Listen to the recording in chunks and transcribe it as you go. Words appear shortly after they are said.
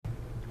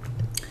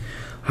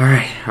All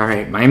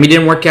right. Miami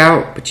didn't work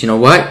out, but you know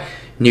what?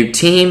 New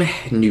team,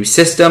 new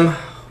system.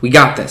 We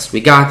got this.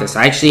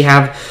 I actually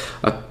have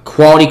a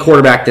quality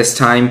quarterback this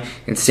time,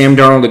 and Sam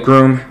Darnold, the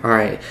groom. All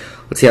right,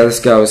 let's see how this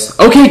goes.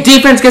 Okay,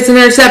 defense gets an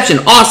interception.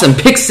 Awesome,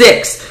 pick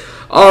 6.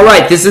 All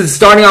right, this is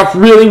starting off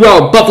really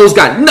well. Buffalo's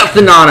got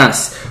nothing on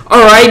us.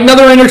 All right,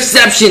 another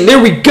interception.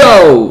 There we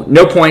go.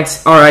 No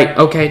points. All right,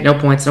 okay, no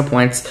points. All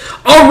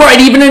right,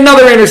 even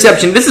another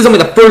interception. This is only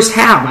the first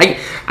half.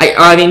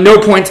 I mean, no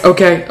points.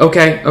 Okay.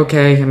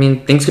 I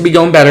mean, things could be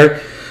going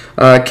better.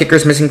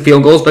 Kicker's missing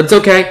field goals, but it's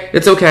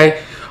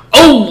okay.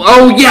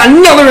 Oh yeah,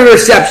 another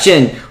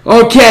interception.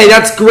 Okay,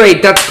 that's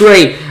great.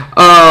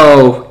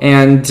 Oh,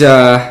 and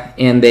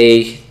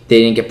they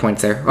didn't get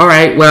points there. All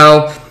right,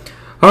 well,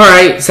 all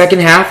right, second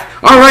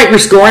half. All right, we're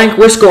scoring.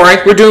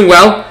 We're doing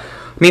well.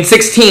 I mean,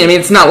 16. I mean,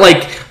 it's not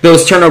like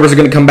those turnovers are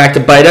going to come back to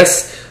bite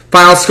us.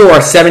 Final score,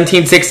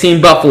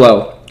 17-16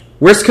 Buffalo.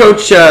 Where's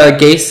Coach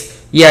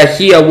Gase? Yeah,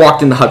 he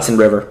walked in the Hudson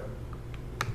River.